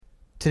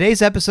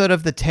Today's episode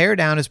of The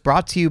Teardown is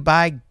brought to you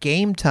by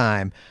Game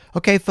Time.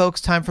 Okay,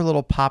 folks, time for a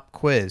little pop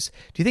quiz.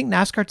 Do you think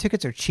NASCAR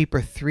tickets are cheaper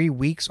 3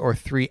 weeks or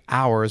 3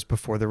 hours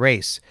before the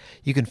race?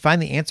 You can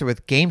find the answer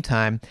with Game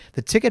Time.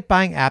 The ticket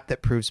buying app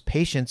that proves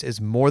patience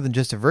is more than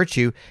just a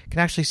virtue, can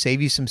actually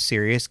save you some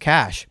serious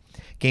cash.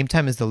 Game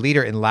Time is the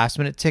leader in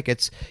last-minute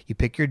tickets. You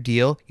pick your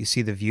deal, you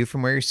see the view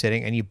from where you're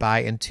sitting, and you buy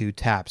in 2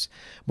 taps.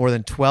 More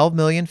than 12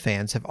 million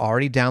fans have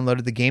already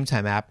downloaded the Game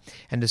Time app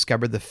and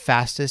discovered the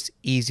fastest,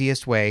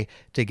 easiest way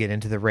to get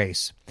into the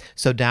race.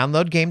 So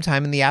download Game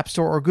Time in the App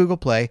Store or Google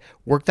Play,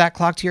 work that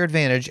clock to your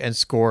advantage, and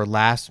score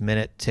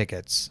last-minute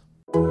tickets.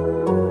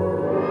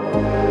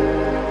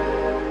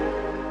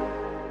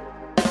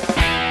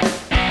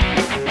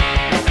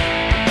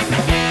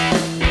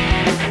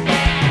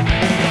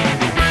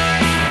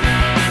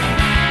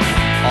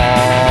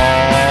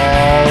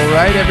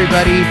 All right,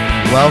 everybody,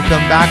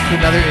 welcome back to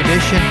another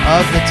edition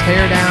of The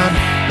Teardown.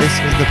 This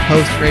is the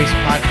post-race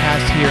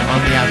podcast here on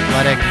The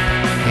Athletic,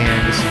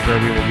 and this is where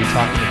we will be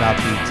talking about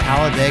the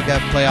Talladega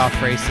playoff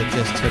race that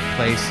just took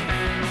place.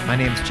 My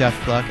name is Jeff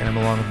Gluck, and I'm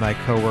along with my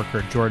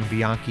coworker Jordan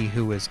Bianchi,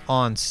 who is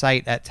on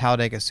site at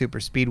Talladega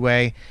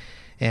Superspeedway.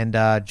 And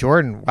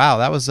Jordan, wow,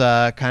 that was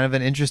kind of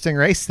an interesting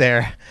race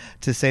there,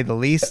 to say the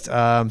least.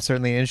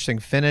 Certainly an interesting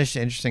finish,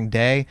 interesting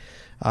day.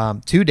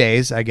 2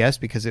 days, I guess,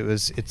 because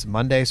it's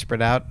Monday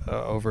spread out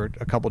over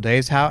a couple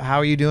days. How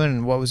are you doing,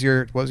 and what was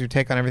your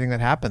take on everything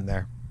that happened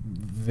there?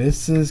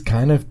 This is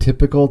kind of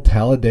typical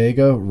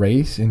Talladega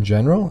race in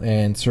general,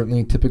 and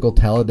certainly typical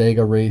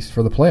Talladega race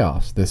for the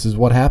playoffs. This is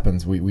what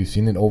happens. We've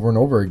seen it over and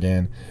over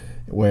again,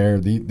 where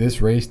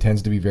this race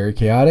tends to be very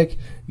chaotic.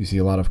 You see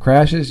a lot of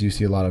crashes, you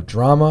see a lot of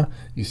drama,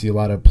 you see a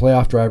lot of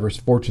playoff drivers'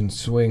 fortune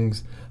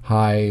swings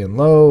high and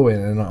low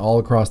and all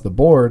across the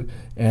board,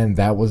 and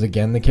that was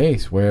again the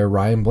case where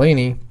Ryan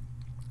Blaney,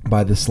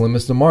 by the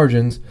slimmest of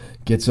margins,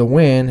 gets a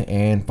win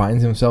and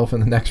finds himself in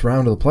the next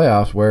round of the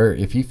playoffs, where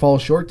if he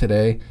falls short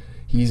today,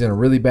 he's in a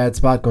really bad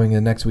spot going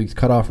into next week's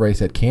cutoff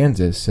race at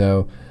Kansas.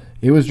 So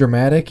it was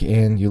dramatic,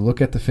 and you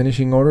look at the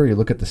finishing order, you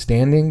look at the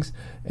standings,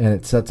 and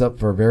it sets up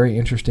for a very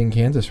interesting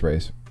Kansas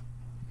race.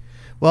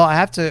 Well, I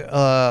have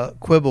to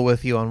quibble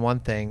with you on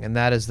one thing, and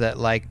that is that,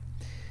 like,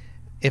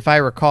 if I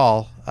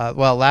recall,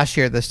 last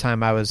year at this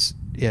time I was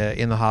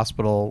in the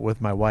hospital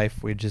with my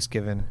wife. We had just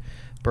given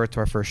birth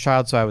to our first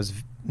child, so I was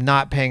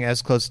not paying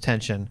as close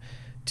attention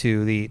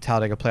to the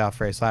Talladega playoff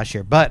race last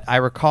year. But I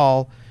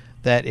recall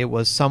that it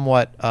was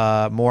somewhat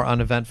more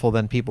uneventful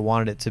than people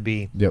wanted it to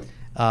be. Yep.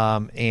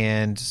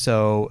 And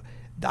so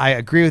I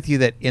agree with you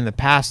that in the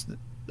past,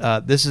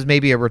 this is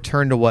maybe a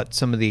return to what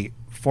some of the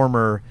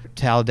former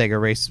Talladega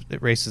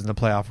races in the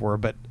playoff were,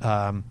 but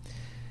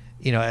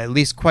at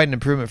least quite an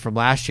improvement from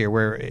last year,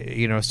 where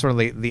sort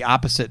of the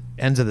opposite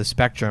ends of the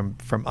spectrum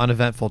from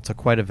uneventful to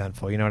quite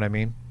eventful. You know what I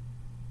mean?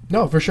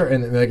 No, for sure.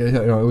 And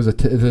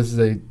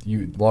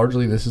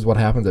largely this is what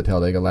happens at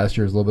Talladega. Last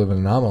year was a little bit of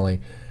an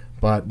anomaly,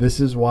 but this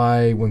is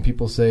why when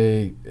people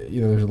say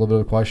there's a little bit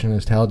of a question: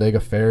 is Talladega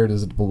fair?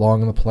 Does it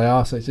belong in the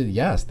playoffs? I said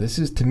yes. This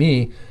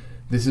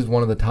is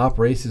one of the top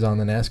races on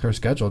the NASCAR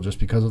schedule, just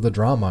because of the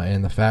drama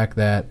and the fact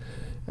that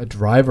a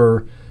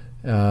driver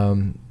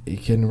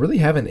can really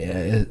have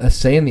a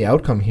say in the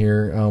outcome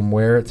here,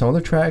 where at some other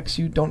tracks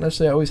you don't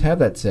necessarily always have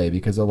that say,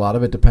 because a lot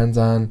of it depends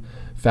on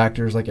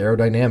factors like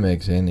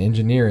aerodynamics and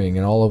engineering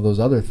and all of those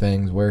other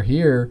things, where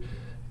here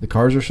the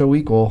cars are so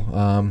equal,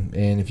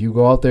 and if you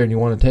go out there and you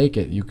want to take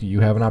it, you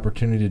have an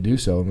opportunity to do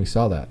so, and we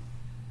saw that.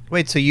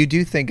 Wait, so you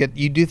do think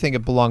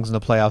it belongs in the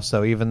playoffs,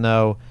 though, even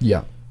though?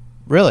 Yeah.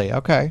 Really?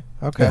 Okay.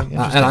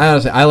 Yeah. And I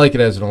honestly like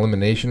it as an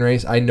elimination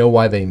race. I know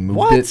why they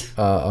moved it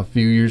a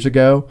few years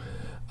ago.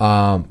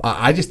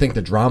 I just think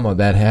the drama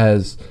that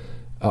has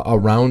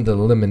around the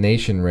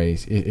elimination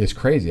race is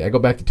crazy. I go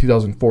back to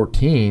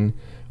 2014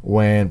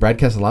 when Brad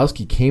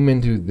Keselowski came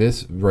into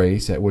this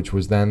race, which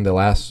was then the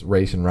last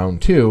race in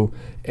round 2,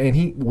 and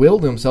he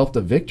willed himself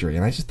to victory.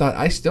 And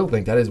I still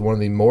think that is one of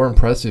the more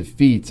impressive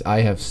feats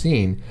I have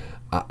seen.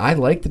 I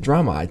like the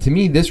drama. To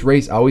me, this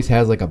race always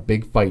has like a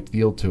big fight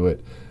feel to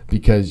it,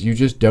 because you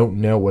just don't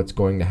know what's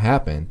going to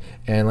happen.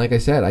 And like I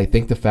said, I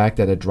think the fact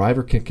that a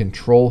driver can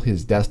control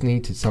his destiny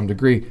to some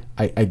degree,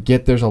 I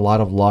get there's a lot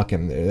of luck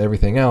and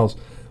everything else,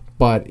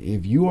 but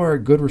if you are a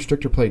good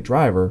restrictor plate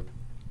driver,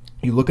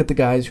 you look at the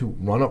guys who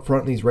run up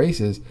front in these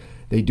races,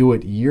 they do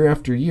it year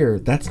after year.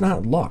 That's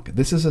not luck.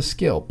 This is a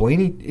skill.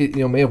 Blaney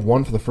may have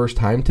won for the first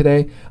time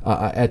today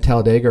at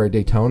Talladega or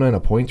Daytona in a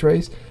points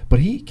race, but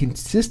he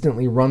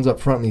consistently runs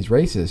up front in these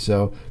races.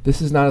 So this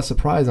is not a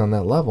surprise on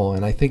that level,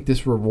 and I think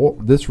this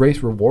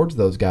race rewards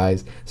those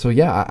guys. So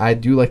yeah, I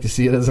do like to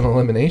see it as an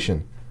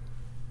elimination.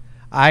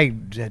 I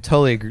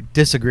totally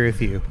disagree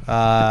with you.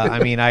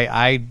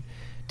 I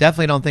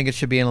definitely don't think it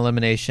should be an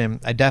elimination.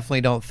 I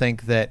definitely don't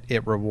think that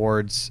it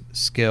rewards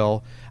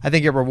skill. I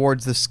think it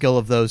rewards the skill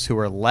of those who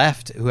are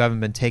left, who haven't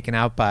been taken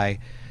out by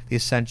the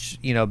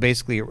essential,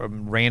 basically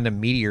random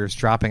meteors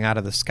dropping out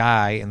of the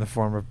sky in the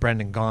form of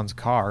Brendan Gaughan's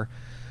car.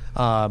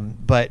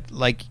 But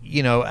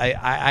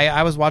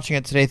I was watching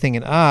it today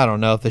thinking, I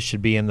don't know if this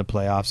should be in the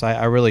playoffs.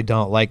 I really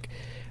don't. Like,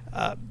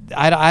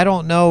 I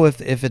don't know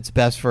if it's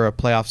best for a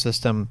playoff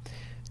system,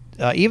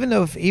 even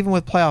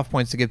with playoff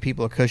points, to give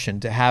people a cushion,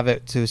 to have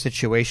it to a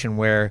situation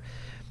where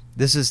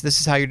this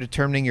is how you're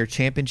determining your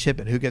championship,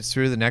 and who gets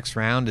through the next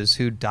round is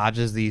who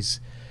dodges these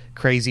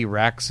crazy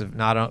wrecks of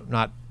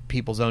not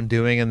people's own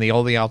doing, and the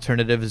only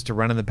alternative is to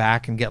run in the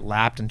back and get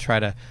lapped and try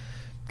to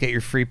get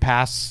your free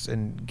pass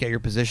and get your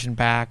position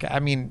back. I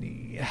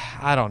mean,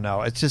 I don't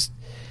know. It's just,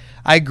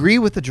 I agree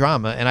with the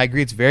drama, and I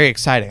agree it's very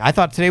exciting. I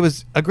thought today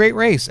was a great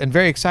race and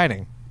very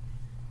exciting.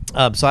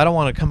 So I don't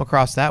want to come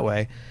across that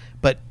way.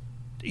 But,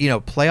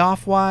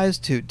 playoff-wise,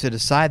 to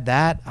decide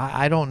that,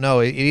 I don't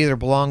know. It either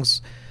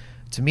belongs,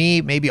 to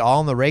me, maybe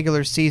all in the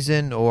regular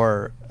season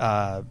or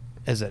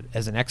as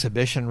an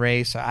exhibition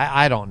race.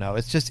 I don't know.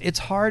 It's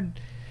hard.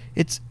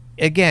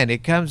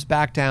 It comes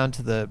back down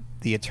to the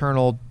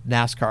eternal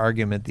NASCAR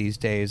argument these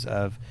days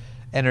of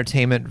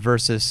entertainment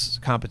versus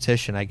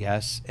competition, I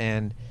guess.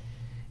 And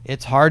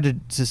it's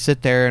hard to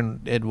sit there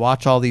and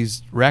watch all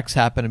these wrecks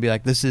happen and be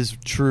like, this is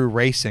true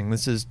racing.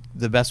 This is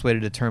the best way to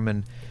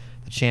determine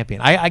the champion.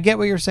 I get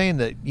what you're saying,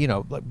 that,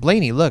 like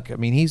Blaney, look, I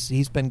mean,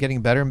 he's been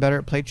getting better and better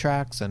at plate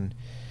tracks, and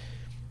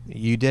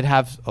you did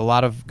have a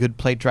lot of good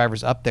plate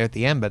drivers up there at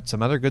the end, but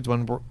some other good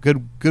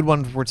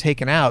ones were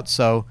taken out.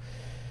 So,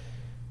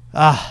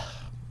 I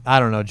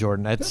don't know,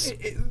 Jordan.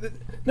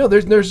 No,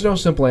 there's no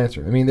simple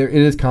answer. I mean, it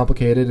is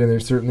complicated, and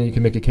there's certainly, you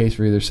can make a case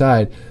for either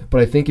side.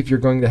 But I think if you're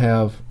going to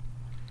have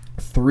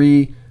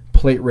 3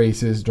 plate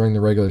races during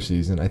the regular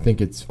season, I think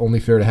it's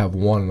only fair to have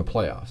 1 in the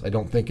playoffs. I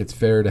don't think it's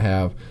fair to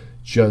have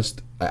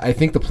I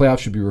think the playoffs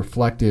should be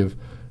reflective.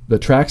 The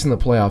tracks in the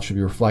playoffs should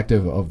be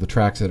reflective of the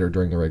tracks that are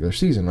during the regular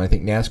season. And I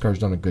think NASCAR's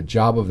done a good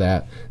job of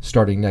that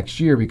starting next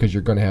year, because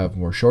you're going to have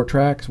more short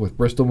tracks with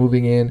Bristol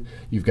moving in.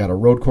 You've got a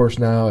road course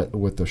now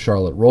with the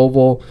Charlotte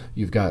Roval.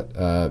 You've got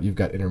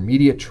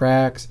intermediate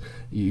tracks.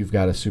 You've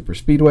got a super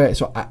speedway.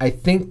 So I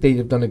think they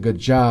have done a good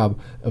job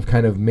of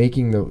kind of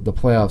making the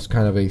playoffs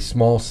kind of a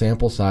small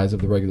sample size of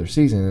the regular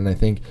season. And I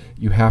think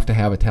you have to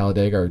have a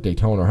Talladega or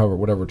Daytona or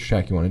whatever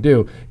track you want to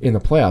do in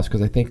the playoffs,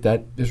 because I think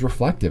that is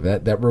reflective.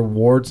 That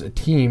rewards a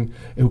team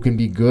who can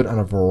be good on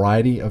a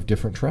variety of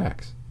different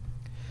tracks.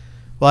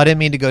 Well, I didn't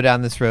mean to go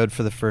down this road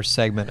for the first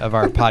segment of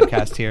our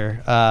podcast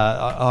here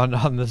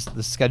on this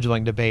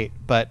scheduling debate,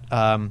 but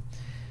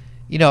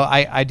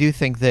I do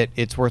think that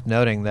it's worth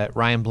noting that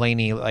Ryan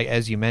Blaney, like,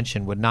 as you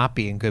mentioned, would not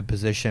be in good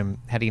position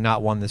had he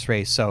not won this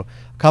race. So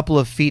a couple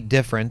of feet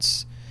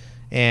difference,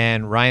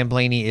 and Ryan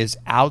Blaney is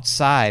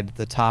outside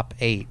the top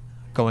 8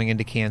 going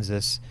into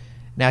Kansas.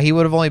 Now, he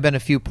would have only been a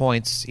few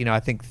points, I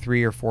think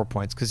 3 or 4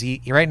 points, because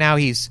right now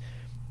he's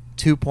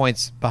 2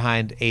 points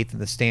behind 8th in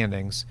the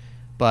standings.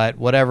 But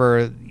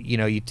whatever,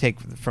 you take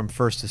from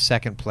first to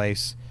second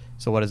place,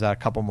 so what is that, a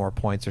couple more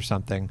points or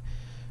something,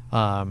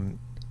 it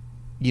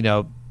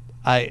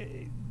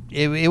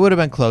would have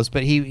been close,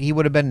 but he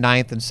would have been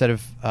 9th instead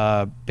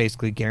of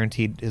basically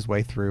guaranteed his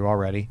way through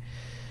already.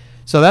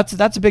 So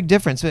that's a big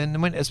difference,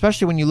 and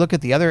especially when you look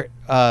at the other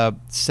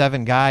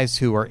 7 guys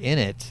who are in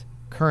it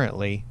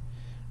currently.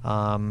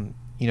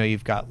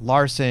 You've got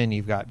Larson,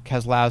 you've got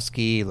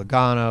Keselowski,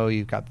 Logano,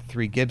 you've got the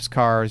 3 Gibbs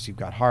cars, you've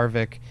got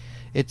Harvick.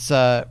 It's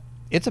a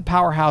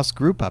powerhouse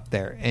group up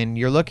there, and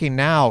you're looking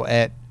now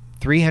at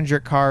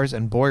 300 cars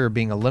and Boyer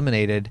being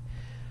eliminated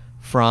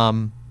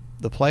from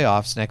the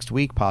playoffs next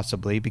week,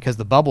 possibly, because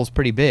the bubble's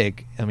pretty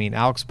big. I mean,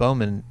 Alex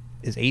Bowman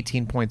is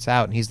 18 points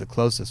out, and he's the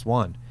closest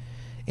one.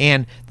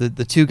 And the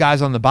 2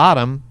 guys on the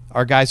bottom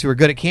are guys who are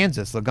good at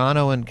Kansas.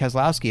 Logano and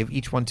Keselowski have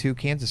each won 2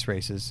 Kansas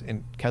races,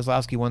 and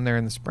Keselowski won there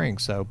in the spring.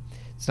 So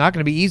it's not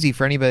going to be easy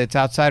for anybody that's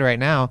outside right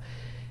now.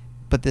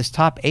 But this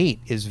top 8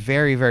 is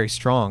very, very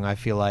strong, I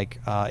feel like,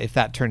 if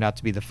that turned out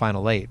to be the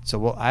final 8.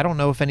 So I don't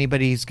know if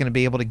anybody's going to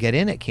be able to get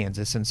in at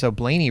Kansas. And so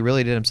Blaney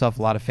really did himself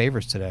a lot of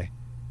favors today.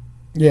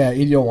 Yeah,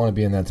 you don't want to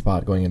be in that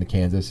spot going into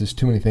Kansas. There's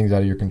too many things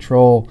out of your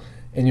control,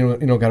 and you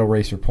don't got to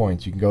race your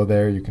points. You can go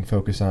there, you can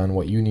focus on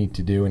what you need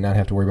to do and not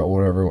have to worry about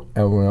whatever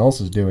everyone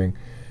else is doing.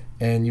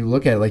 And you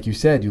look at it, like you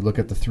said, you look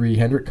at the 3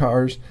 Hendrick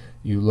cars,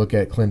 you look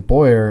at Clint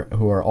Boyer,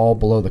 who are all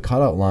below the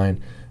cutout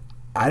line.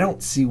 I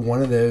don't see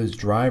one of those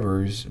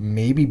drivers,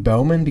 maybe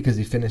Bowman because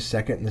he finished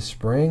second in the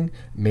spring,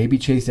 maybe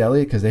Chase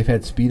Elliott because they've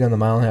had speed on the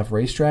mile-and-a-half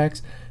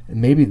racetracks,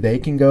 and maybe they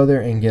can go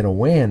there and get a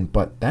win,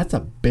 but that's a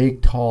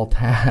big, tall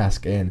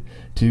task, and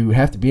to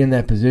have to be in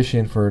that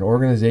position for an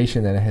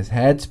organization that has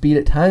had speed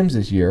at times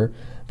this year,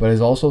 but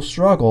has also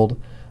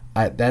struggled,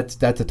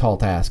 that's a tall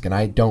task, and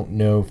I don't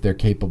know if they're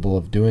capable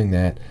of doing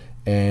that.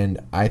 And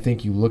I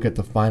think you look at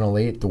the final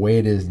 8, the way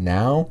it is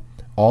now,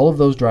 all of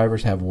those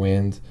drivers have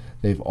wins.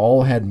 They've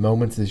all had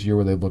moments this year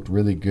where they've looked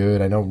really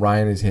good. I know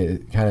Ryan has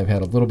kind of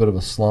had a little bit of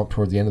a slump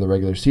towards the end of the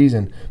regular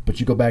season, but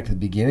you go back to the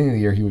beginning of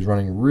the year, he was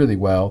running really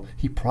well.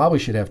 He probably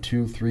should have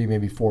 2, 3,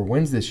 maybe 4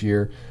 wins this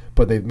year,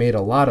 but they've made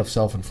a lot of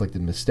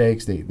self-inflicted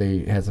mistakes.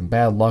 They had some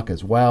bad luck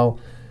as well.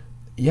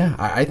 Yeah,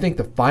 I think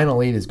the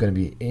final 8 is going to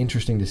be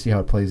interesting to see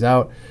how it plays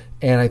out.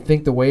 And I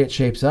think the way it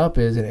shapes up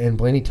is, and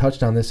Blaney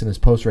touched on this in his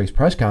post-race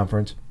press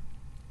conference,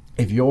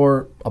 if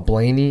you're a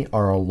Blaney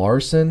or a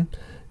Larson,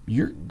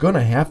 you're going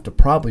to have to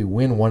probably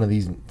win one of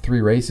these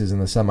 3 races in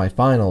the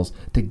semifinals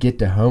to get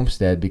to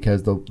Homestead,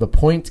 because the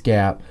points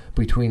gap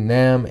between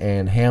them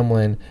and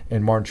Hamlin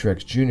and Martin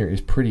Truex Jr.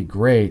 is pretty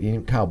great,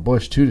 and Kyle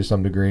Busch too to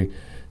some degree.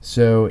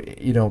 So,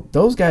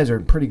 those guys are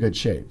in pretty good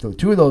shape. So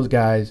 2 of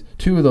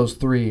those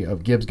 3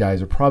 of Gibbs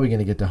guys are probably going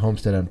to get to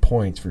Homestead on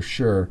points for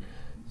sure.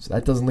 So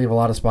that doesn't leave a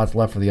lot of spots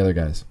left for the other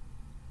guys.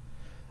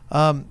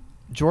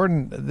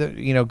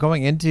 Jordan,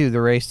 going into the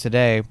race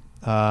today,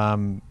 I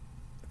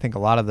think a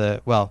lot of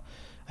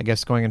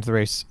going into the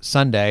race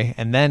Sunday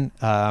and then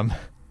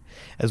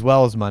as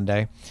well as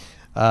Monday,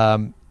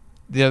 there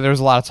was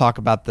a lot of talk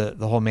about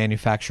the whole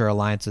manufacturer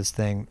alliances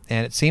thing,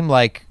 and it seemed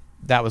like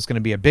that was going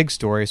to be a big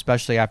story,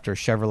 especially after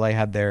Chevrolet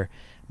had their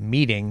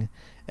meeting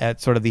at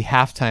sort of the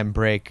halftime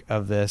break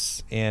of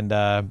this, and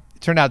it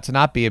turned out to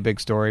not be a big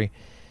story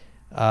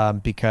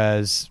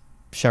because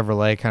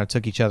Chevrolet kind of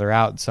took each other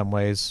out in some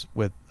ways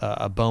with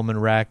a Bowman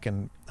wreck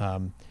and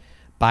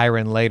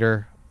Byron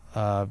later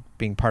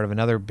being part of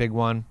another big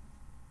one.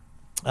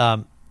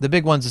 The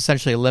big ones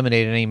essentially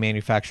eliminated any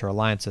manufacturer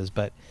alliances,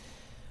 but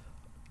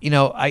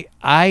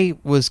I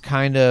was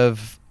kind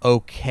of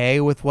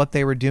okay with what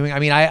they were doing. I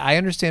mean, I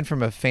understand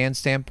from a fan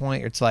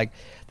standpoint, it's like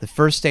the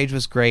first stage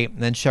was great,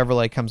 and then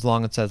Chevrolet comes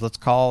along and says, let's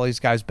call all these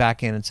guys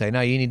back in and say,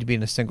 no, you need to be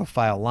in a single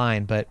file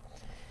line. But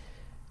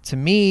to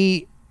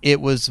me,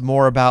 it was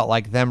more about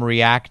like them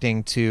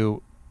reacting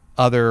to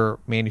other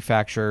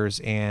manufacturers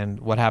and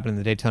what happened in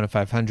the Daytona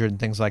 500 and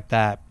things like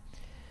that,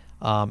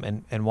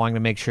 and wanting to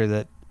make sure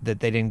that they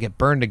didn't get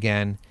burned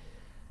again.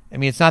 I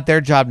mean, it's not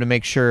their job to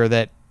make sure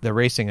that the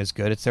racing is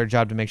good. It's their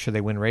job to make sure they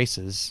win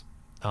races.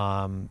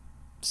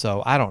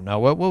 So I don't know.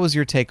 What was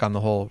your take on the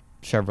whole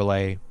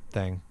Chevrolet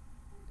thing?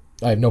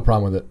 I have no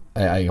problem with it.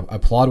 I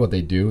applaud what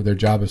they do. Their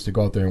job is to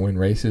go out there and win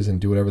races and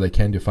do whatever they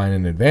can to find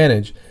an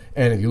advantage.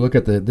 And if you look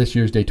at this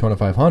year's Daytona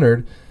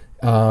 500,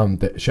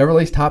 the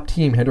Chevrolet's top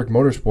team, Hendrick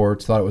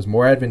Motorsports, thought it was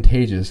more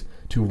advantageous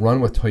to run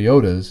with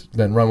Toyotas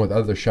than run with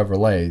other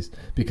Chevrolets,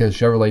 because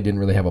Chevrolet didn't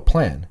really have a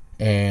plan.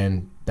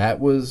 And that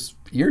was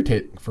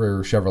irritating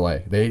for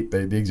Chevrolet.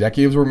 The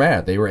executives were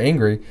mad. They were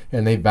angry,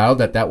 and they vowed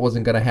that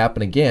wasn't going to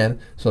happen again.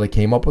 So they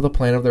came up with a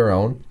plan of their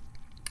own.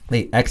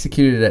 They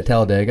executed it at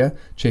Talladega.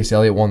 Chase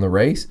Elliott won the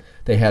race.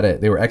 They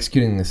were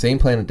executing the same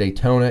plan at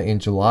Daytona in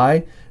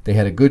July. They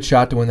had a good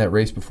shot to win that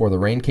race before the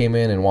rain came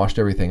in and washed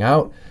everything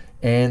out.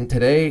 And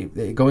today,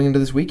 going into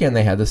this weekend,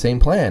 they had the same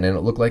plan, and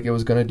it looked like it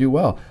was going to do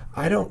well.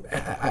 I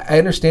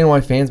understand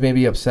why fans may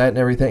be upset and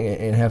everything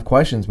and have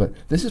questions, but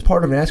this is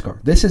part of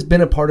NASCAR. This has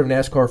been a part of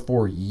NASCAR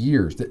for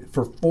years,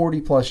 for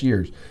 40-plus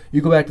years.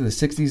 You go back to the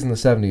 60s and the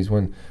 70s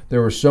when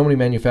there were so many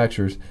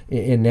manufacturers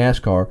in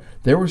NASCAR.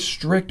 There were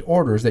strict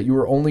orders that you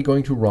were only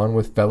going to run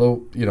with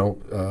fellow,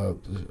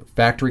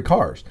 factory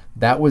cars.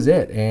 That was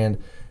it, and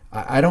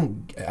I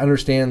don't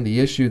understand the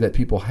issue that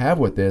people have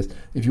with this.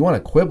 If you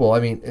want to quibble, I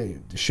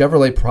mean,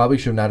 Chevrolet probably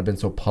should not have been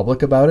so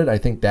public about it. I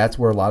think that's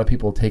where a lot of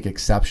people take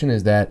exception,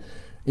 is that,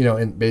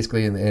 and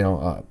basically,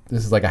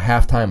 this is like a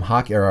halftime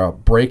hockey or a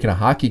break in a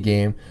hockey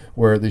game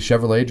where the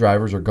Chevrolet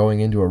drivers are going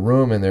into a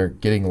room and they're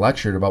getting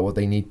lectured about what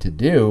they need to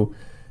do.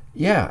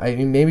 Yeah, I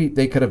mean, maybe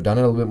they could have done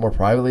it a little bit more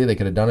privately. They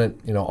could have done it,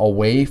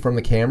 away from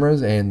the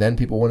cameras, and then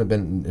people wouldn't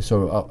have been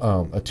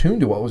so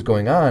attuned to what was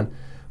going on.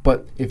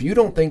 But if you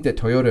don't think that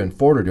Toyota and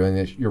Ford are doing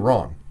this, you're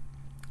wrong.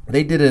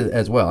 They did it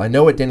as well. I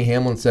know what Denny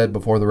Hamlin said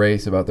before the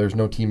race about there's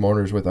no team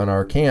owners within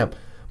our camp,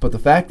 but the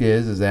fact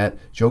is that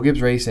Joe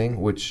Gibbs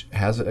Racing, which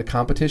has a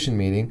competition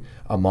meeting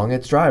among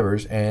its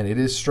drivers, and it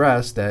is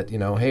stressed that,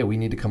 hey, we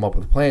need to come up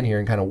with a plan here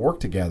and kind of work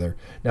together.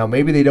 Now,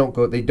 maybe they don't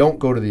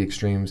go to the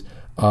extremes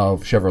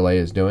of Chevrolet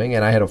is doing,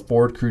 and I had a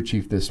Ford crew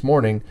chief this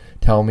morning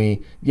tell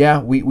me,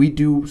 yeah, we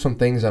do some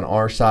things on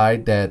our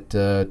side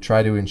that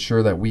try to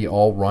ensure that we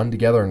all run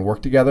together and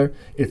work together.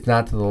 It's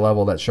not to the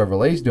level that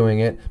Chevrolet's doing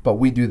it, but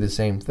we do the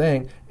same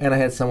thing. And I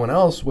had someone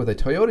else with a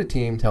Toyota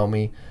team tell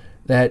me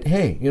that,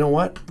 hey, you know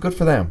what? Good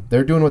for them.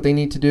 They're doing what they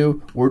need to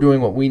do. We're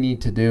doing what we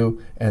need to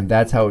do, and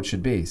that's how it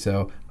should be.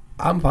 So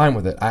I'm fine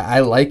with it.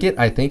 I like it.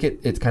 I think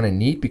it's kind of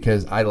neat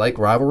because I like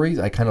rivalries.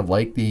 I kind of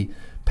like the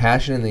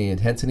passion and the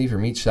intensity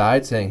from each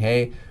side, saying,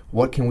 hey,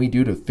 what can we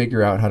do to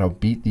figure out how to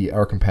beat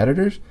our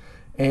competitors?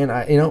 And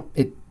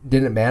it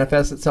didn't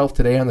manifest itself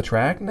today on the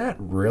track. Not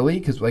really,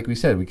 because like we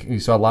said, we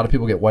saw a lot of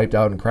people get wiped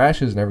out in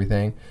crashes and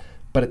everything.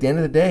 But at the end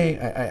of the day,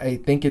 I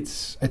think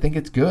it's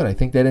good. I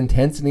think that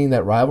intensity and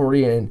that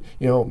rivalry and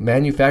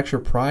manufacturer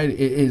pride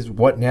is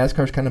what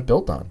NASCAR's kind of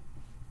built on.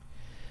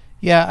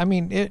 Yeah, I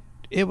mean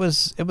it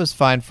was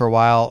fine for a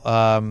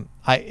while.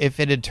 If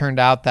it had turned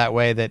out that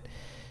way, that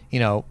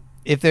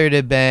if there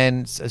had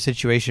been a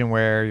situation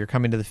where you're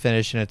coming to the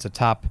finish and it's a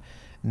top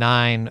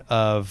 9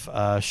 of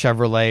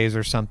Chevrolets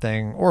or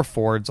something, or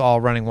Fords,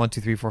 all running 1,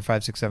 2, 3, 4,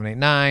 5, 6, 7, 8,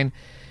 9,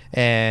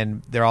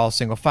 and they're all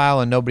single file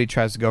and nobody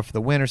tries to go for the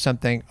win or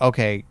something,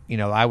 okay,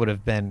 I would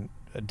have been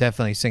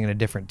definitely singing a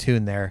different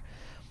tune there.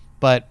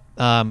 But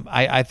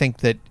I think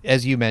that,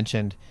 as you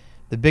mentioned,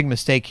 the big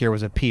mistake here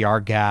was a PR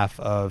gaffe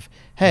of,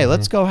 hey,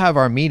 let's go have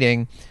our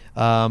meeting.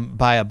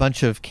 by a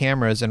bunch of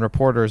cameras and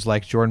reporters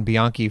like Jordan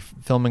Bianchi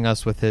filming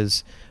us with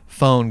his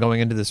phone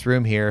going into this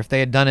room here. If they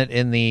had done it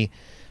in the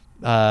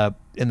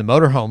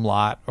motorhome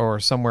lot or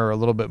somewhere a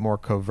little bit more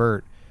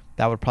covert,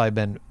 that would probably have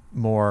been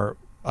more,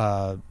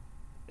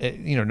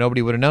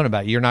 nobody would have known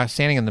about it. You're not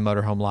standing in the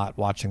motorhome lot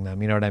watching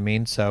them. You know what I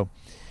mean? So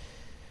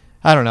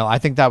I don't know. I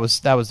think that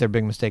was their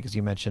big mistake, as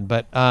you mentioned,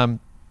 but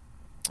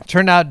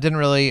turned out it didn't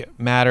really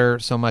matter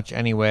so much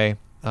anyway.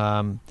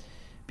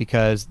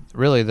 Because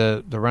really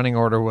the running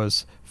order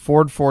was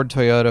Ford,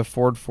 Toyota,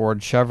 Ford,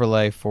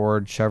 Chevrolet,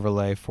 Ford,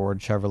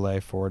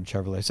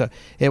 Chevrolet. So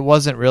it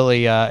wasn't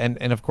really,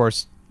 and of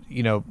course,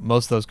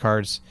 most of those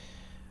cars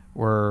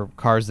were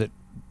cars that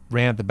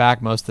ran at the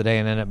back most of the day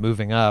and ended up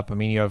moving up. I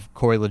mean, you have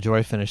Corey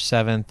LaJoie finished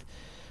 7th,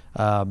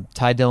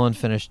 Ty Dillon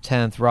finished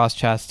 10th, Ross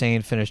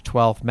Chastain finished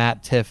 12th,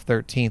 Matt Tiff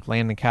 13th,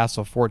 Landon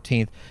Castle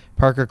 14th,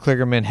 Parker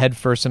Kligerman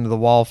headfirst into the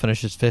wall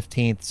finishes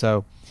 15th.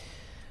 So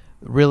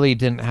really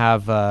didn't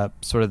have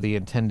sort of the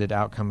intended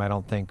outcome, I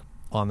don't think,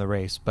 on the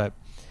race. But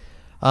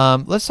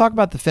let's talk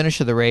about the finish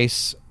of the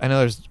race. I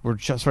know we're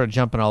just sort of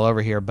jumping all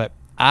over here, but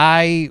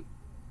I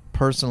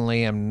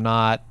personally am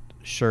not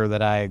sure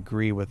that I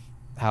agree with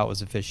how it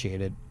was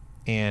officiated.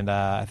 And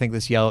I think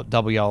this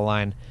double yellow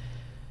line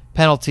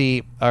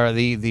penalty, or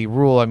the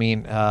rule,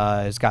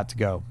 has got to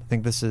go. I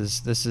think this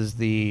is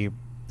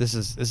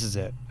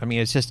it. I mean,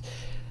 it's just,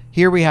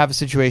 here we have a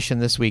situation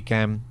this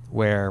weekend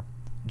where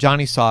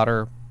Johnny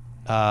Sauter,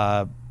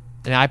 and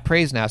I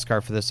praised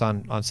NASCAR for this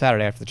on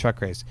Saturday after the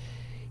truck race.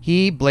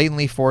 He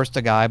blatantly forced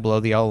a guy below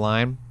the yellow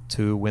line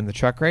to win the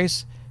truck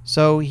race,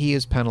 so he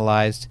is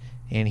penalized,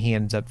 and he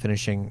ends up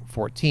finishing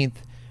 14th.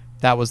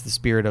 That was the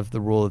spirit of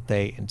the rule that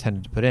they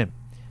intended to put in.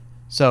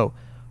 So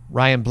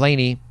Ryan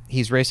Blaney,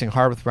 he's racing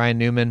hard with Ryan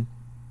Newman.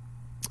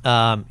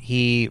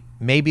 He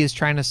maybe is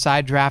trying to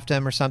side draft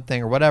him or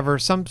something or whatever.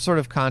 Some sort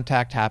of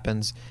contact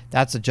happens.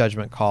 That's a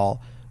judgment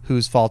call,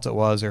 whose fault it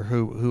was or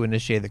who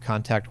initiated the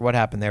contact, what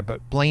happened there.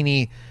 But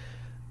Blaney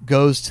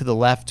goes to the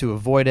left to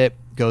avoid it,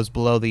 goes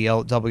below the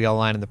double yellow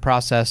line in the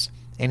process,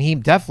 and he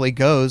definitely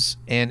goes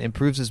and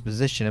improves his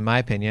position, in my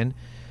opinion,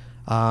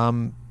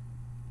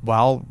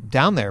 while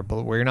down there,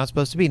 but where you're not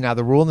supposed to be. Now,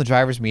 the rule in the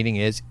driver's meeting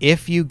is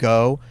if you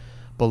go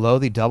below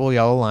the double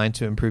yellow line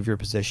to improve your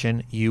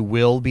position, you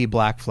will be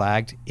black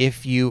flagged.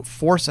 If you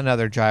force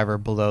another driver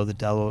below the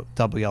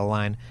double yellow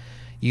line,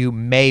 you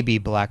may be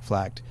black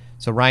flagged.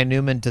 So Ryan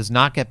Newman does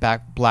not get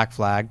black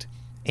flagged,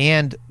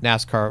 and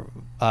NASCAR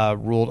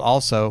ruled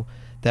also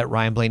that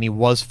Ryan Blaney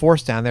was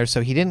forced down there,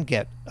 so he didn't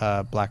get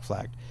black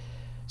flagged.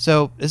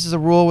 So this is a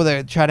rule where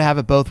they try to have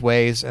it both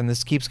ways, and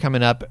this keeps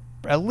coming up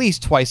at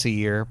least twice a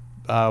year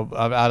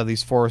out of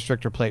these 4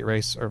 restrictor plate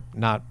race, or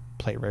not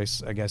plate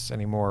race, I guess,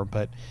 anymore,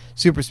 but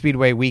super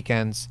speedway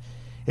weekends.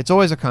 It's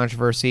always a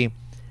controversy.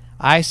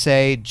 I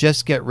say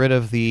just get rid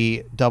of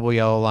the double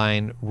yellow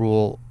line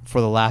rule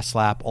for the last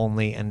lap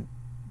only and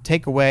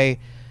take away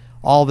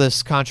all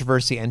this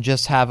controversy and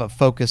just have a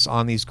focus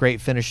on these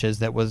great finishes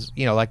that was,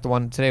 like the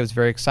one today was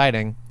very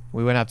exciting.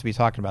 We wouldn't have to be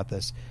talking about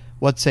this.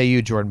 What say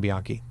you, Jordan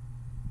Bianchi?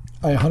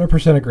 I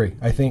 100% agree.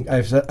 I think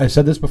I've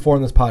said this before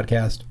in this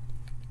podcast.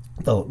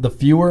 The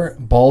fewer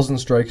balls and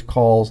strikes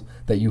calls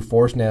that you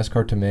force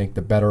NASCAR to make,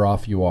 the better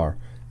off you are.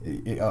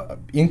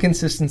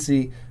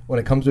 Inconsistency when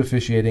it comes to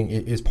officiating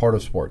is part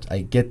of sports.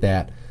 I get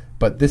that.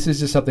 But this is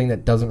just something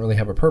that doesn't really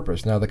have a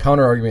purpose. Now, the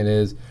counter argument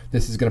is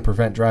this is going to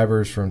prevent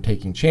drivers from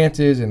taking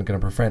chances and going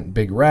to prevent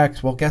big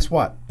wrecks. Well, guess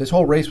what? This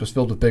whole race was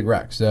filled with big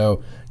wrecks.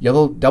 So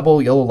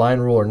double yellow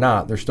line rule or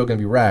not, there's still going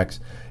to be wrecks.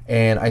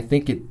 And I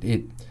think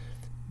it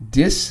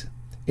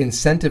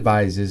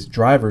disincentivizes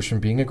drivers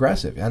from being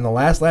aggressive. On the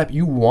last lap,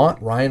 you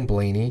want Ryan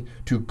Blaney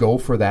to go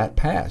for that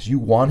pass. You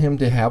want him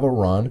to have a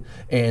run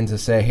and to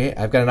say, hey,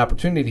 I've got an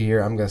opportunity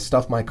here. I'm going to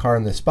stuff my car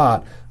in this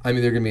spot. I'm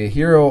either going to be a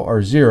hero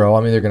or zero.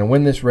 I'm either going to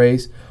win this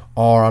race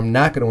or I'm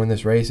not going to win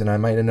this race and I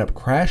might end up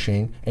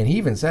crashing. And he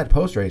even said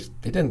post-race,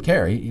 he didn't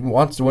care. He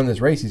wants to win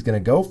this race. He's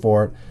going to go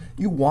for it.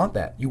 You want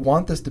that. You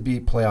want this to be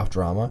playoff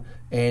drama,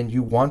 and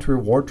you want to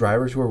reward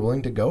drivers who are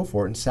willing to go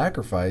for it and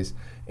sacrifice.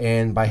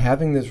 And by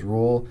having this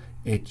rule,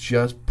 it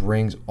just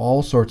brings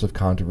all sorts of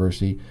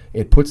controversy.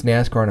 It puts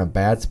NASCAR in a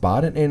bad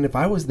spot. And if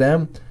I was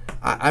them,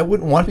 I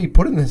wouldn't want to be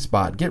put in this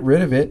spot. Get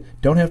rid of it.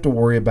 Don't have to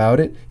worry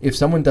about it. If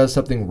someone does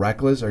something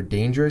reckless or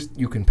dangerous,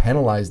 you can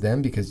penalize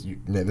them because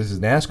this is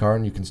NASCAR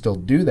and you can still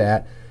do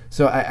that.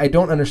 So I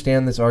don't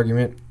understand this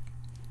argument.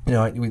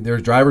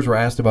 There's drivers were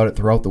asked about it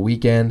throughout the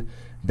weekend.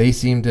 They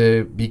seem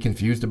to be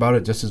confused about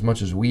it just as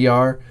much as we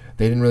are.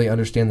 They didn't really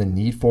understand the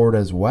need for it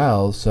as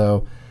well.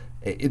 So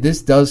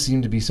this does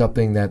seem to be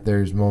something that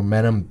there's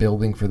momentum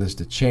building for this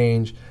to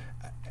change.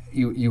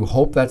 You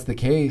hope that's the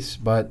case,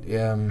 but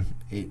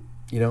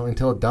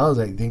until it does,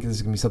 I think this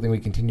is going to be something we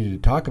continue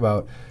to talk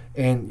about.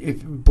 And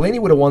if Blaney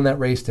would have won that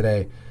race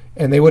today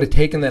and they would have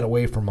taken that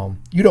away from him,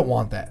 you don't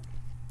want that.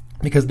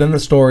 Because then the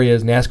story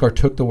is NASCAR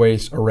took the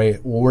race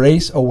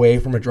away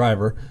from a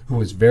driver who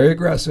was very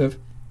aggressive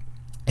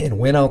and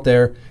went out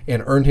there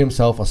and earned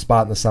himself a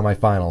spot in the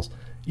semifinals.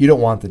 You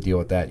don't want to deal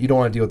with that. You don't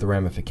want to deal with the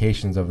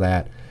ramifications of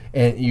that.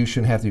 and you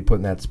shouldn't have to be put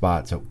in that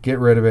spot. So get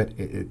rid of it.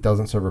 It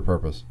doesn't serve a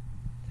purpose.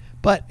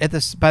 But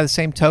by the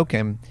same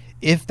token,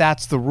 if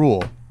that's the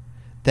rule,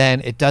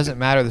 then it doesn't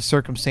matter the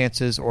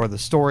circumstances or the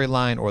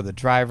storyline or the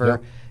driver.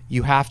 Yep.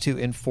 You have to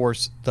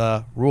enforce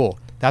the rule.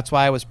 That's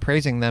why I was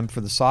praising them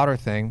for the Sauter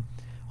thing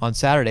on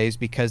Saturdays,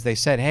 because they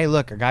said, hey,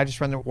 look, a guy just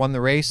won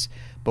the race,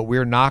 but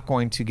we're not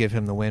going to give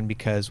him the win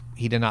because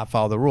he did not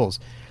follow the rules.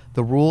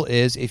 The rule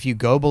is if you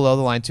go below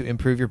the line to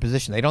improve your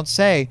position. They don't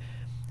say,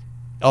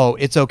 oh,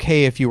 it's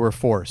okay if you were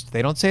forced.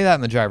 They don't say that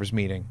in the driver's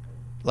meeting.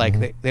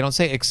 Like, they don't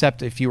say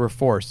except if you were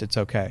forced, it's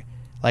okay.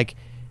 Like,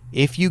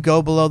 if you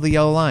go below the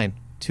yellow line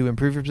to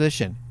improve your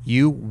position,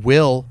 you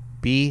will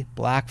be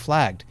black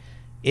flagged.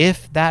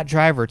 If that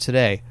driver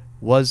today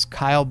was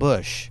Kyle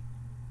Busch,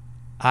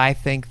 I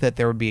think that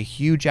there would be a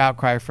huge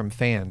outcry from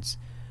fans.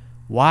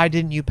 Why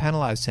didn't you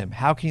penalize him?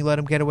 How can you let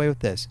him get away with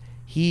this?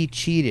 He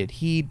cheated.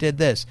 He did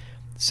this.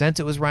 Since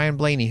it was Ryan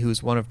Blaney,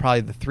 who's one of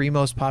probably the 3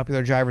 most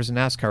popular drivers in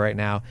NASCAR right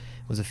now,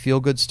 it was a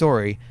feel-good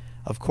story.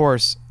 Of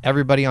course,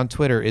 everybody on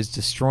Twitter is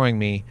destroying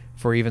me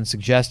for even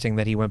suggesting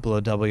that he went below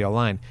double yellow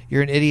line.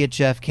 You're an idiot,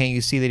 Jeff. Can't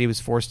you see that he was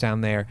forced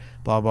down there?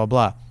 Blah, blah,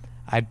 blah.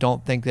 I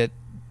don't think that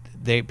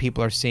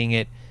people are seeing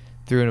it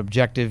through an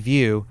objective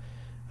view,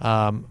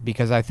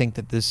 because I think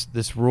that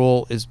this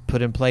rule is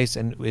put in place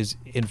and is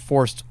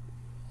enforced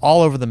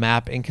all over the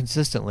map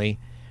inconsistently.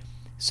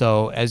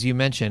 So, as you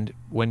mentioned,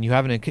 when you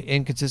have an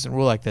inconsistent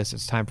rule like this,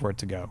 it's time for it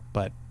to go.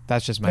 But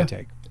that's just my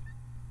take.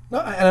 No,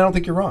 and I don't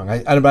think you're wrong.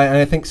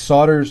 I think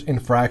Sauter's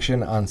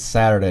infraction on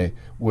Saturday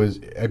was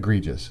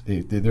egregious.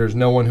 There's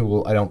no one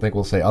who I don't think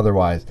will say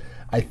otherwise.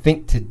 I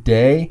think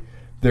today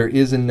there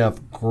is enough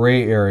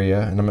gray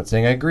area, and I'm not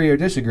saying I agree or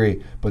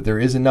disagree, but there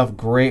is enough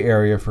gray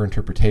area for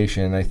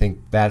interpretation, and I think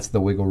that's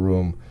the wiggle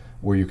room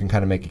where you can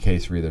kind of make a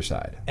case for either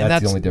side.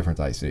 That's the only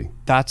difference I see.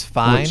 That's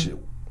fine,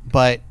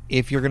 but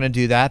if you're going to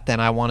do that, then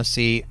I want to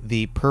see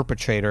the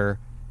perpetrator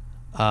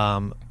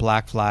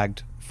black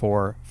flagged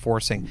for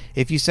forcing.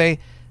 If you say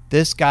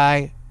this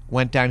guy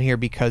went down here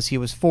because he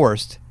was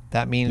forced,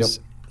 that means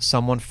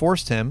someone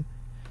forced him,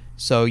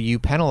 so you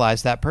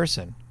penalize that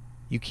person.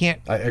 You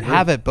can't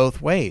have it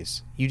both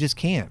ways. You just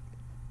can't.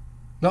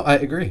 No, I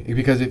agree.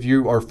 Because if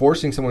you are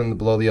forcing someone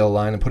below the yellow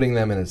line and putting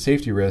them in a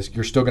safety risk,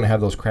 you're still going to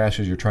have those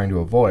crashes you're trying to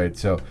avoid.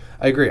 So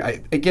I agree. I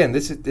think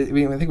this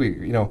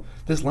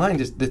line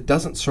this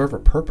doesn't serve a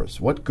purpose.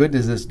 What good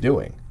is this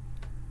doing?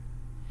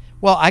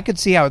 Well, I could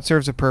see how it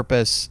serves a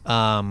purpose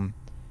at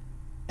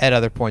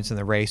other points in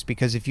the race,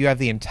 because if you have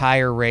the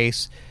entire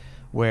race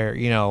where,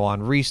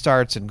 on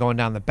restarts and going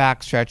down the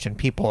backstretch and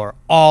people are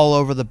all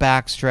over the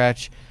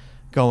backstretch,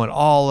 going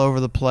all over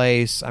the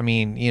place,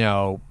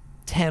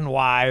 10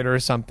 wide or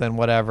something,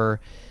 whatever,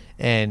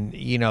 and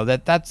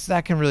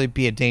that can really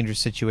be a dangerous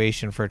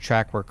situation for a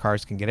track where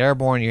cars can get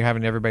airborne. You're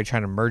having everybody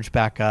trying to merge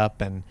back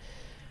up, and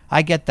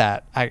I get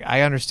that.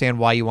 I understand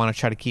why you want to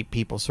try to keep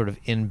people sort of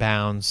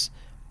inbounds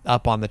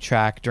up on the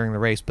track during the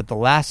race, but the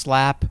last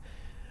lap,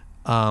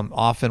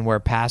 often where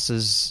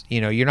passes,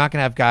 you're not going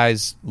to have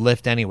guys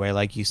lift anyway,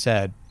 like you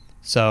said,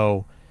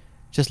 so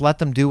just let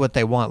them do what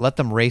they want. Let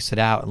them race it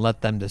out and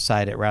let them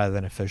decide it rather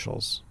than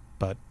officials.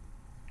 But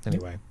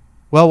anyway.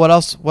 Well, what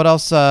else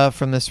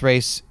from this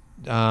race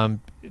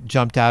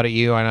jumped out at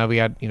you? I know we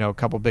had, a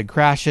couple big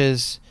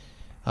crashes.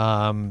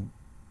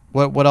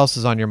 What else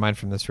is on your mind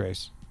from this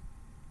race?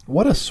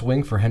 What a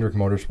swing for Hendrick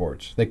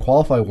Motorsports. They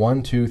qualify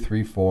 1, 2,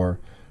 3, 4.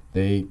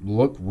 They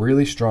look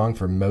really strong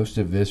for most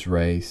of this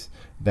race.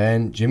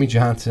 Then Jimmy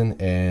Johnson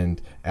and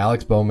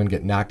Alex Bowman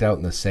get knocked out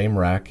in the same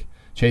wreck.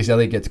 Chase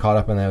Elliott gets caught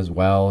up in that as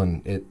well,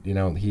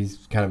 and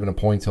he's kind of in a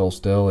points hole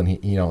still, and he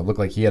it looked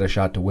like he had a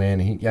shot to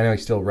win. I know he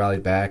still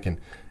rallied back, and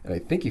I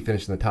think he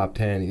finished in the top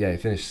 10. Yeah, he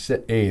finished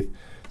 8th.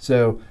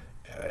 So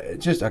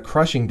just a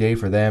crushing day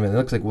for them, and it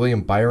looks like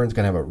William Byron's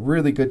going to have a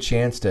really good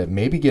chance to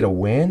maybe get a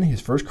win, his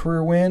first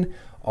career win.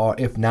 Or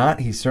if not,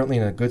 he's certainly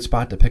in a good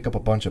spot to pick up a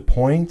bunch of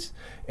points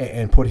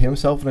and put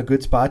himself in a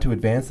good spot to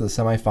advance to the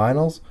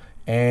semifinals,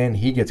 and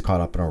he gets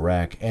caught up in a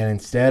wreck. And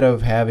instead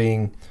of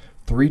having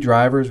 3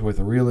 drivers with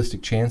a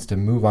realistic chance to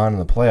move on in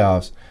the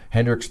playoffs,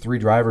 Hendrick's 3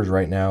 drivers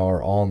right now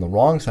are all on the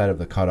wrong side of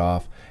the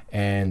cutoff,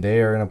 and they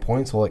are in a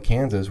points hole at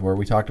Kansas, where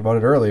we talked about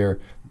it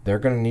earlier. They're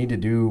going to need to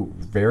do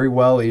very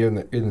well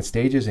either in the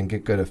stages and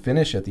get good a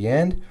finish at the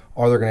end,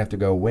 or they're going to have to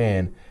go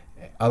win.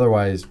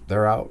 Otherwise,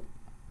 they're out.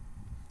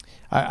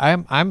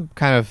 I'm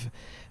kind of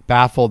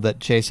baffled that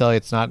Chase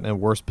Elliott's not in a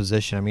worse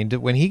position.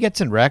 When he gets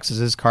in wrecks, does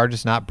his car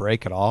just not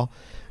break at all?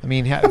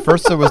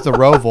 First there was the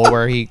Roval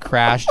where he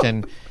crashed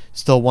and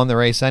still won the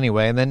race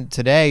anyway, and then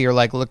today you're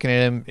like looking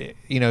at him.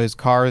 His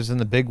car is in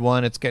the big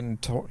one; it's getting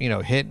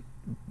hit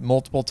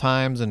multiple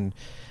times and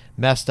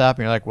messed up,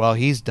 and you're like, well,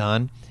 he's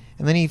done.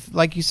 And then he,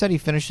 like you said, he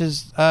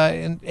finishes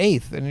in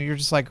 8th, and you're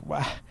just like,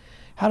 wow,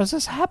 how does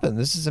this happen?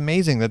 This is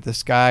amazing that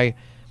this guy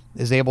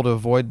is able to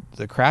avoid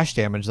the crash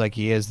damage like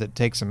he is that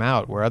takes him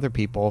out, where other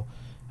people,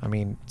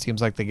 it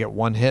seems like they get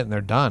one hit and they're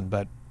done,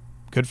 but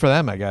good for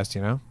them, I guess,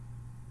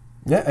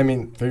 Yeah, I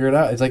mean, figure it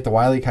out. It's like the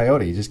Wile E.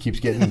 Coyote. He just keeps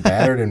getting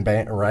battered and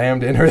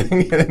rammed and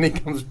everything, and then he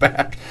comes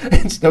back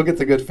and still gets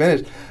a good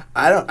finish.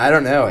 I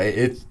don't know.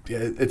 It's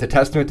a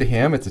testament to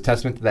him. It's a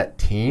testament to that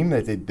team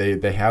that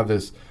they have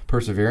this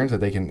perseverance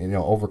that they can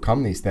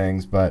overcome these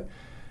things. But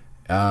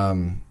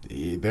but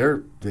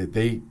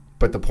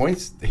the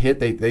points hit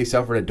they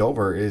suffered at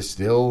Dover is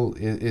still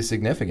is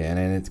significant,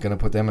 and it's going to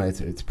put them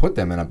it's put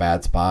them in a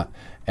bad spot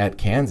at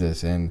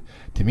Kansas. And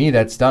to me,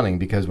 that's stunning,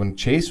 because when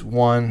Chase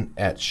won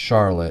at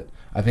Charlotte,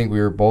 I think we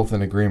were both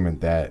in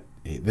agreement that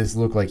this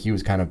looked like he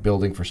was kind of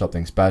building for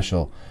something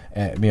special,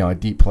 a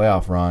deep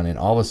playoff run, and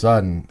all of a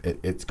sudden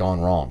it's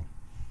gone wrong.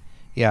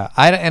 Yeah,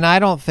 I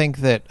don't think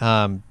that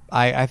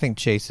I think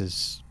Chase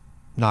is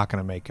not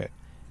going to make it,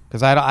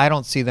 because I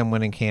don't see them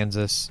winning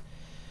Kansas,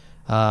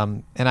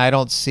 and I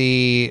don't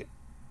see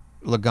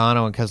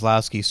Logano and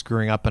Keselowski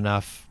screwing up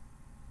enough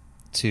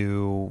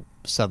to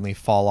suddenly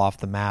fall off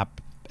the map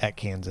at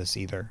Kansas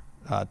either,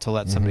 to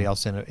let somebody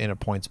else in a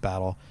points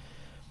battle.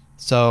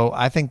 So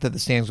I think that the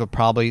standings will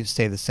probably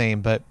stay the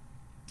same, but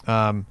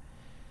I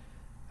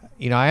am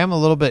a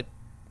little bit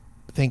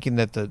thinking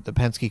that the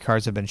Penske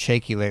cars have been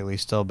shaky lately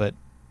still, but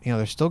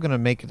they're still going to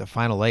make it the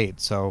final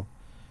 8, so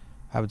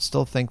I would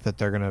still think that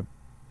they're going to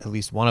at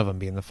least one of them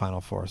be in the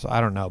final 4. So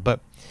I don't know, but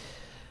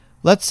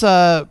let's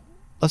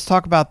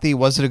talk about the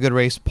Was It a Good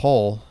Race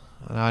poll.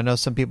 I know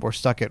some people were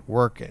stuck at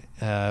work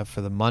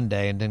for the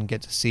Monday and didn't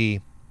get to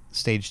see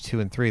stage 2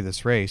 and 3 of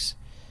this race.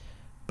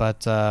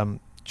 But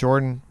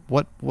Jordan,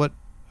 what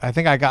I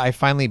think I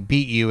finally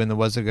beat you in the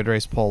Was It a Good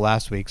Race poll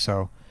last week,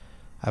 so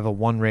I have a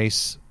 1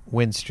 race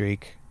win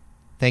streak.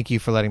 Thank you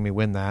for letting me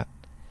win that.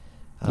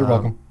 You're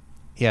welcome.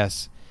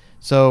 Yes.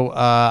 So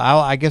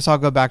I guess I'll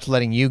go back to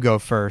letting you go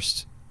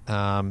first,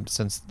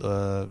 since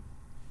let's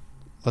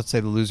say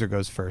the loser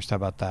goes first. How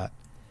about that?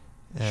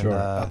 And, sure.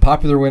 A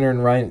popular winner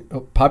in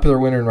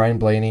Ryan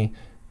Blaney.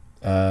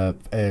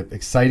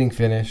 Exciting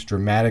finish,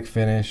 dramatic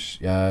finish.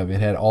 It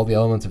had all the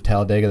elements of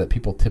Talladega that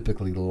people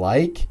typically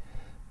like.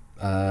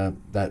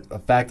 That a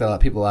fact that a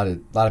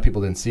lot of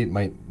people didn't see it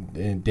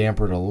might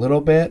damper it a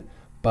little bit.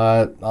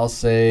 But I'll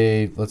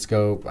say let's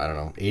go. I don't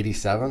know,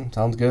 87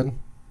 sounds good.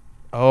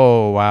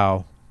 Oh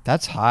wow,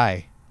 that's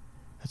high.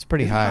 That's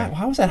pretty high.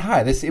 How was that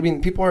high? This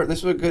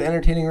was a good,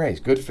 entertaining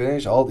race. Good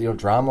finish, all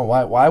drama.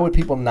 Why would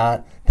people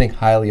not think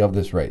highly of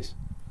this race?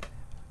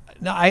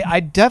 No, I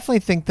definitely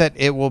think that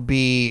it will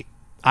be.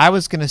 I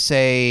was gonna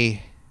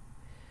say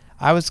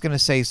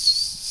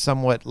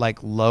somewhat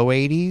like low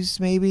 80s,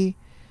 maybe.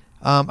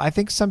 I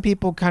think some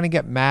people kind of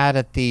get mad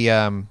at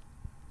the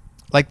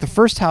like the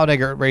first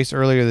Talladega race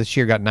earlier this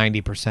year got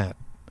 90%.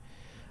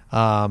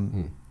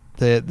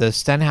 The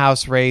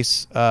Stenhouse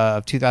race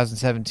of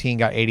 2017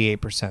 got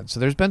 88%. So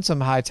there's been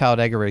some high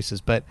Talladega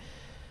races, but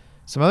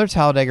some other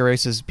Talladega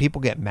races, people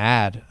get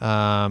mad.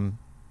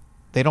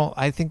 They don't.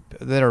 I think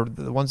that are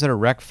the ones that are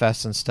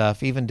Wreckfest and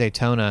stuff. Even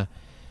Daytona,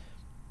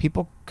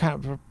 people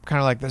kind of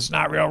like, this is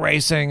not real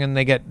racing, and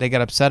they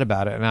get upset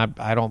about it, and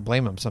I don't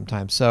blame them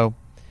sometimes. So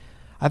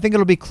I think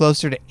it'll be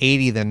closer to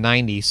 80 than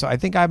 90. So I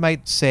think I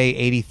might say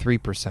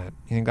 83%. You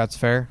think that's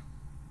fair?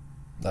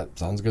 That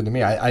sounds good to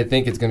me. I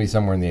think it's going to be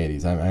somewhere in the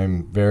 80s.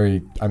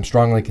 I'm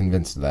strongly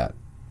convinced of that.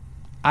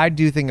 I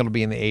do think it'll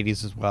be in the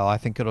 80s as well. I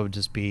think it'll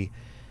just be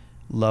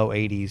low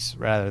 80s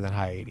rather than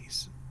high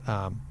 80s.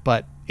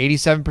 But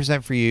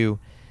 87% for you,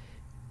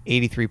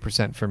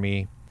 83% for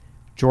me.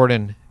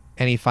 Jordan,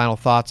 any final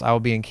thoughts? I will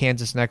be in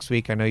Kansas next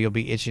week. I know you'll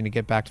be itching to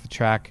get back to the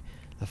track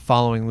the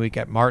following week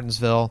at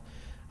Martinsville.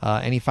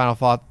 Any final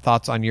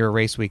thoughts on your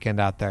race weekend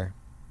out there?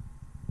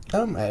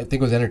 I think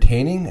it was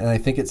entertaining, and I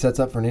think it sets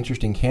up for an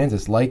interesting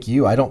Kansas. Like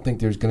you, I don't think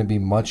there's going to be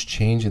much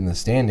change in the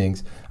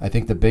standings. I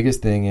think the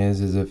biggest thing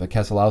is if a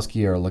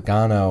Keselowski or a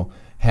Logano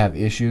have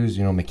issues,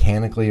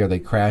 mechanically, or they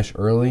crash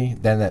early,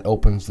 then that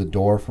opens the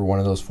door for one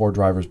of those 4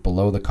 drivers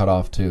below the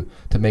cutoff to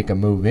make a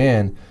move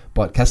in.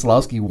 But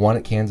Keselowski won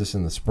at Kansas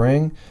in the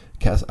spring.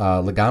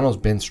 Logano's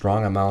been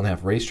strong on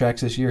mile-and-a-half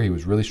racetracks this year. He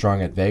was really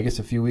strong at Vegas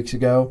a few weeks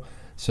ago.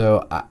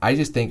 So I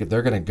just think if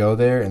they're going to go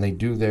there and they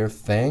do their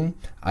thing,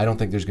 I don't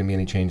think there's going to be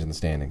any change in the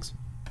standings.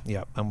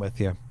 Yep, I'm with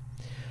you.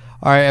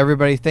 All right,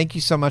 everybody, thank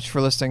you so much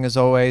for listening as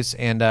always,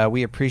 and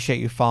we appreciate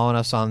you following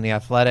us on The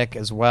Athletic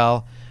as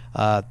well.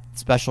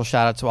 Special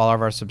shout out to all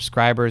of our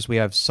subscribers. We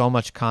have so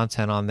much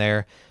content on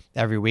there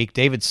every week.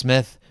 David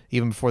Smith,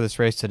 even before this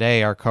race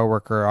today, our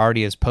coworker,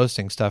 already is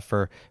posting stuff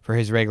for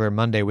his regular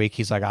Monday week.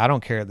 He's like, I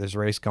don't care if there's a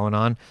race going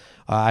on.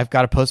 I've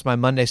got to post my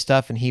Monday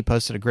stuff, and he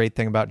posted a great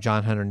thing about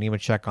John Hunter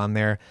Nemechek on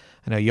there.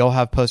 I know you'll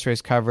have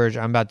post-race coverage.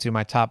 I'm about to do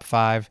my top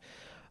 5.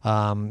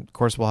 Of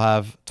course, we'll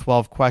have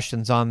 12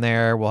 questions on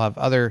there. We'll have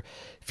other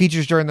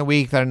features during the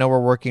week that I know we're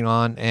working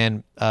on.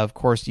 And, of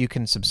course, you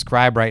can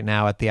subscribe right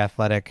now at The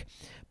Athletic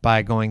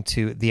by going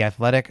to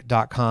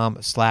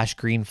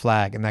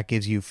theathletic.com/greenflag, and that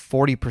gives you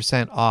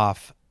 40%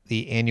 off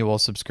the annual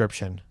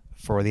subscription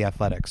for The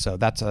Athletic. So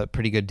that's a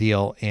pretty good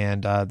deal,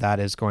 and that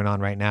is going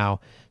on right now.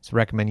 So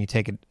recommend you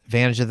take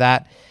advantage of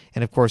that.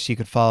 And, of course, you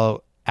could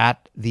follow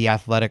at The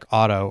Athletic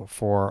Auto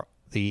for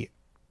the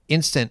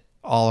instant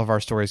all of our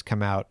stories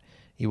come out.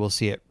 you will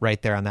see it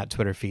right there on that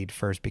Twitter feed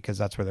first, because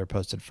that's where they're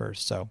posted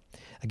first. So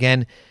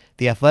again,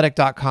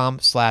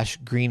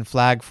 theathletic.com/green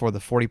flag for the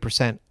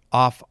 40%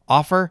 off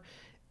offer,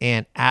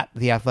 and at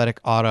The Athletic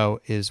Auto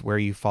is where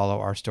you follow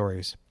our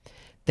stories.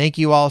 Thank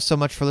you all so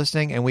much for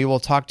listening, and we will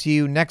talk to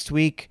you next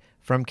week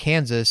from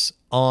Kansas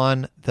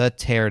on the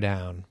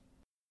Teardown.